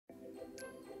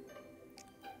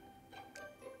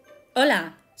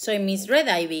Hola, soy Miss Red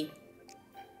Ivy.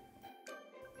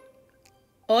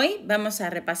 Hoy vamos a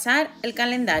repasar el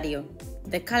calendario,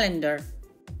 the calendar.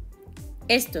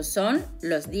 Estos son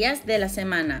los días de la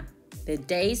semana, the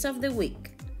days of the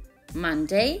week.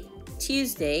 Monday,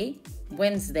 Tuesday,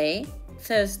 Wednesday,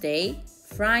 Thursday,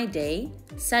 Friday,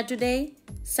 Saturday,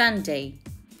 Sunday.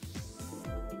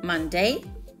 Monday,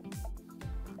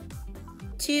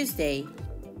 Tuesday,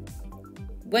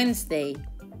 Wednesday,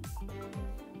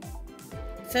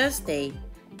 Thursday,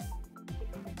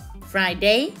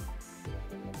 Friday,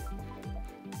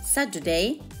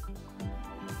 Saturday,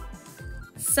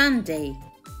 Sunday.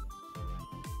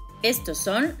 Estos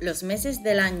son los meses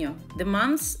del año, the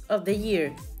months of the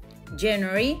year.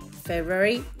 January,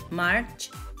 February,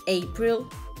 March, April,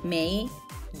 May,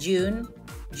 June,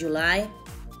 July,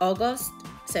 August,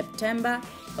 September,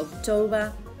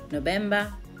 October,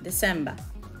 November, December.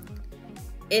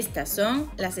 Estas son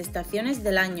las estaciones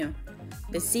del año,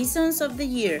 the seasons of the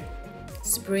year.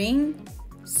 Spring,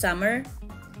 summer,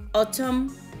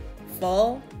 autumn,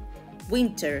 fall,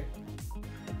 winter.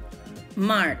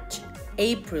 March,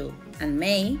 April, and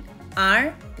May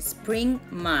are spring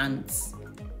months.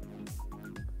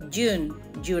 June,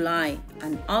 July,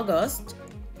 and August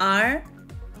are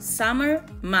summer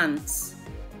months.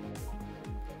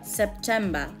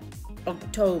 September,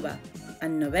 October,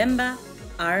 and November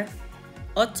are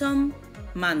autumn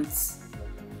months.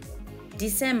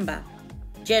 December,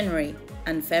 January,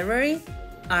 and February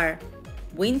are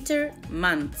winter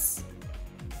months.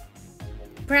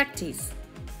 Practice.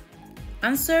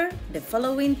 Answer the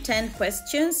following 10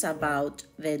 questions about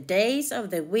the days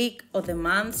of the week or the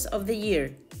months of the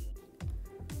year.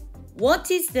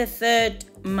 What is the third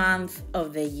month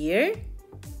of the year?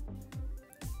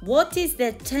 What is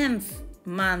the 10th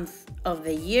month of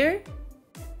the year?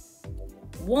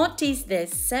 What is the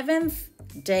 7th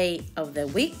day of the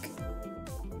week?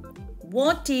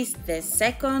 What is the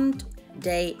second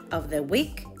day of the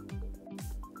week?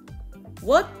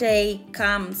 What day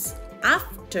comes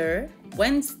after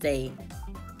Wednesday?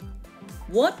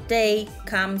 What day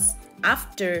comes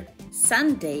after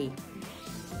Sunday?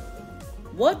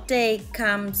 What day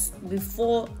comes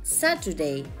before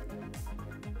Saturday?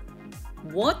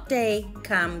 What day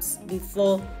comes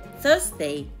before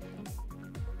Thursday?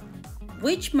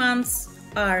 Which months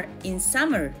are in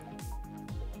summer?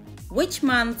 Which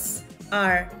months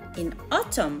are in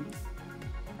autumn?